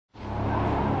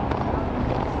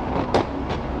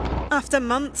After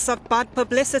months of bad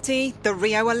publicity, the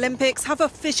Rio Olympics have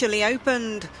officially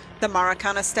opened. The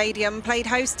Maracaña stadium played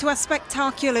host to a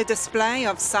spectacular display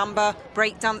of samba,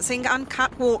 breakdancing and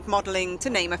catwalk modelling, to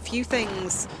name a few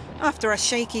things. After a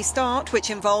shaky start, which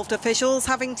involved officials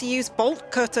having to use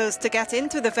bolt cutters to get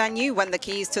into the venue when the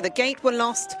keys to the gate were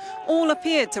lost, all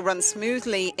appeared to run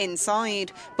smoothly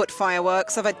inside. But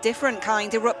fireworks of a different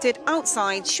kind erupted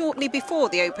outside shortly before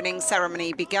the opening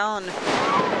ceremony began.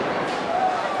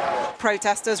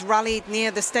 Protesters rallied near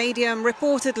the stadium,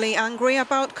 reportedly angry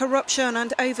about corruption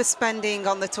and overspending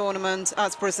on the tournament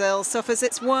as Brazil suffers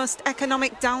its worst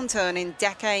economic downturn in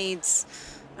decades.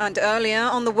 And earlier,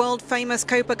 on the world-famous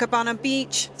Copacabana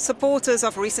beach, supporters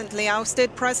of recently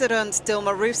ousted President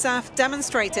Dilma Rousseff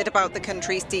demonstrated about the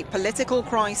country's deep political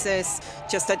crisis,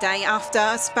 just a day after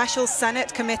a special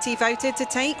Senate committee voted to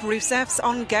take Rousseff's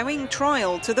ongoing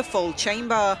trial to the full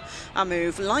chamber, a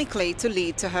move likely to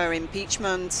lead to her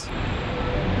impeachment.